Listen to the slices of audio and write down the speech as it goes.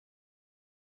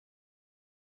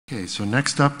Okay, so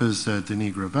next up is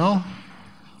Denis Gravel,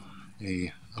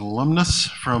 an alumnus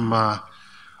from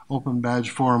Open Badge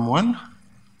Forum 1.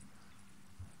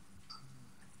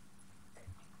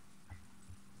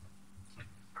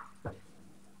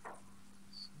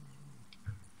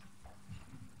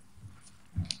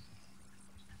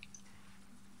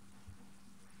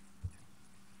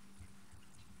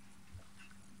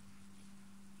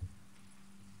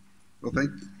 Well,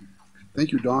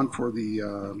 thank you, Don, for the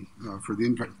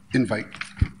invite.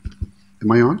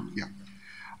 Am I on? Yeah.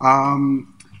 I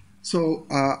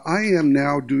am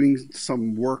now doing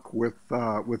some work with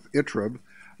ITREB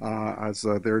as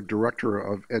their director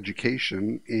of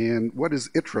education. And what is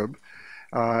ITREB?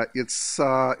 It's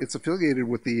affiliated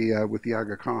with the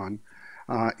Aga Khan,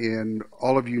 and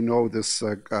all of you know this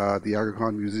the Aga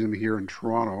Khan Museum here in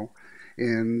Toronto.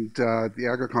 And the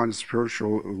Aga Khan is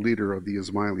spiritual leader of the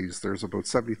Ismailis. There's about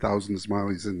 70,000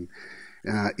 Ismailis in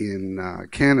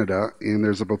Canada, and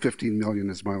there's about 15 million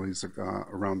Ismailis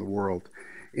around the world.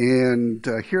 And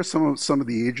here's some of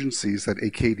the agencies that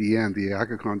AKDN, the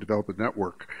Aga Khan Development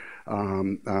Network,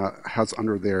 has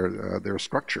under their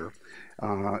structure,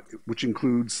 which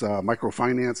includes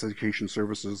microfinance, education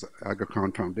services, Aga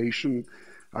Khan Foundation,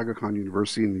 Aga Khan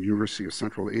University, and the University of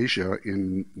Central Asia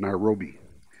in Nairobi.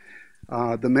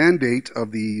 The mandate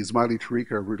of the Ismaili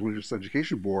Tariqah Religious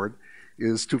Education Board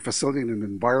is to facilitate an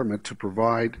environment to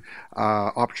provide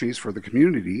opportunities for the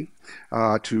community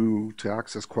to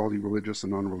access quality religious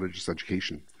and non-religious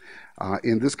education.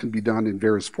 And this can be done in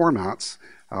various formats,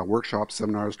 workshops,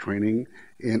 seminars, training,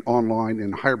 and online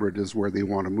and hybrid is where they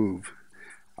want to move.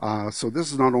 So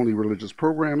this is not only religious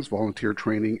programs, volunteer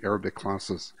training, Arabic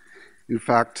classes. In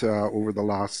fact, over the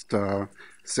last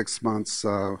 6 months,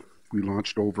 we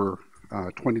launched over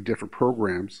 20 different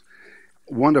programs,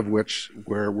 one of which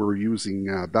where we're using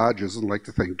badges, and I'd like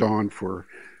to thank Don for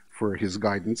his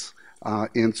guidance,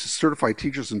 and to certify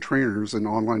teachers and trainers in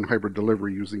online hybrid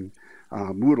delivery using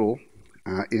Moodle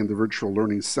and the Virtual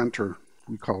Learning Center,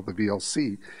 we call it the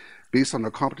VLC, based on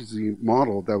a competency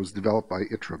model that was developed by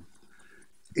ITREB.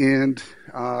 And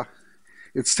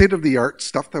it's state-of-the-art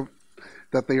stuff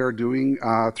that they are doing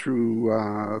through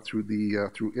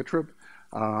ITREB,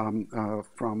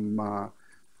 from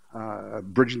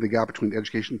bridging the gap between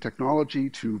education and technology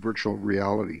to virtual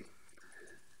reality.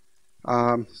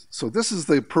 So this is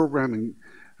the programming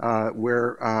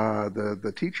where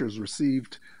the teachers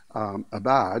received a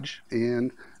badge,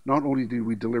 and not only do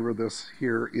we deliver this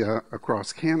here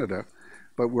across Canada,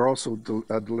 but we're also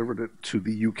delivered it to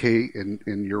the UK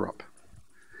and Europe.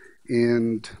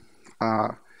 And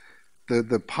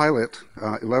the pilot,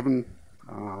 11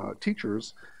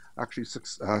 teachers, actually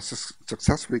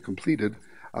successfully completed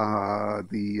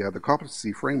the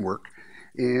competency framework,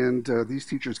 and these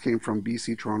teachers came from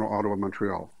BC, Toronto, Ottawa,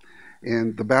 Montreal.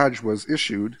 And the badge was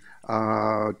issued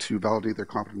to validate their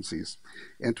competencies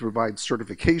and to provide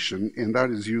certification, and that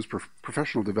is used for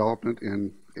professional development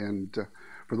and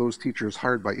for those teachers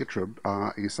hired by ITREB,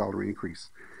 a salary increase.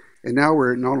 And now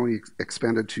we're not only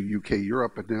expanded to UK,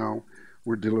 Europe, but now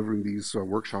we're delivering these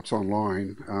workshops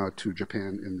online to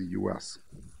Japan and the US.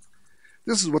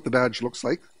 This is what the badge looks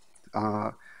like.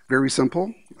 Very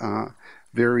simple,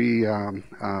 very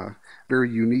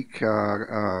unique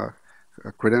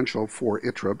credential for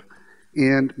ITREB.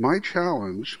 And my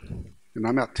challenge, and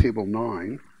I'm at table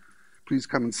 9, please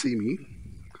come and see me.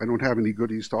 I don't have any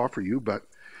goodies to offer you, but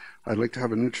I'd like to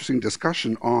have an interesting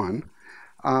discussion on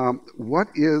how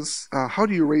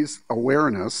do you raise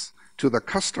awareness to the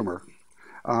customer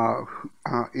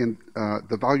in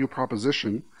the value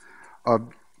proposition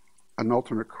of an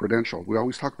alternate credential. We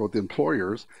always talk about the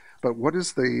employers, but what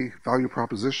is the value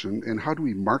proposition, and how do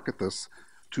we market this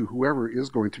to whoever is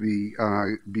going to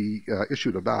be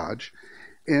issued a badge,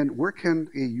 and where can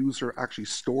a user actually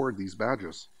store these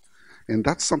badges? And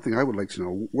that's something I would like to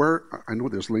know. Where I know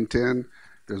there's LinkedIn,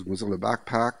 there's Mozilla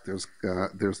Backpack,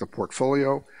 there's the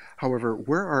portfolio. However,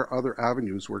 where are other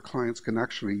avenues where clients can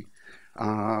actually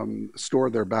store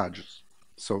their badges?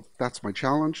 So that's my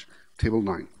challenge. Table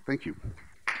 9. Thank you.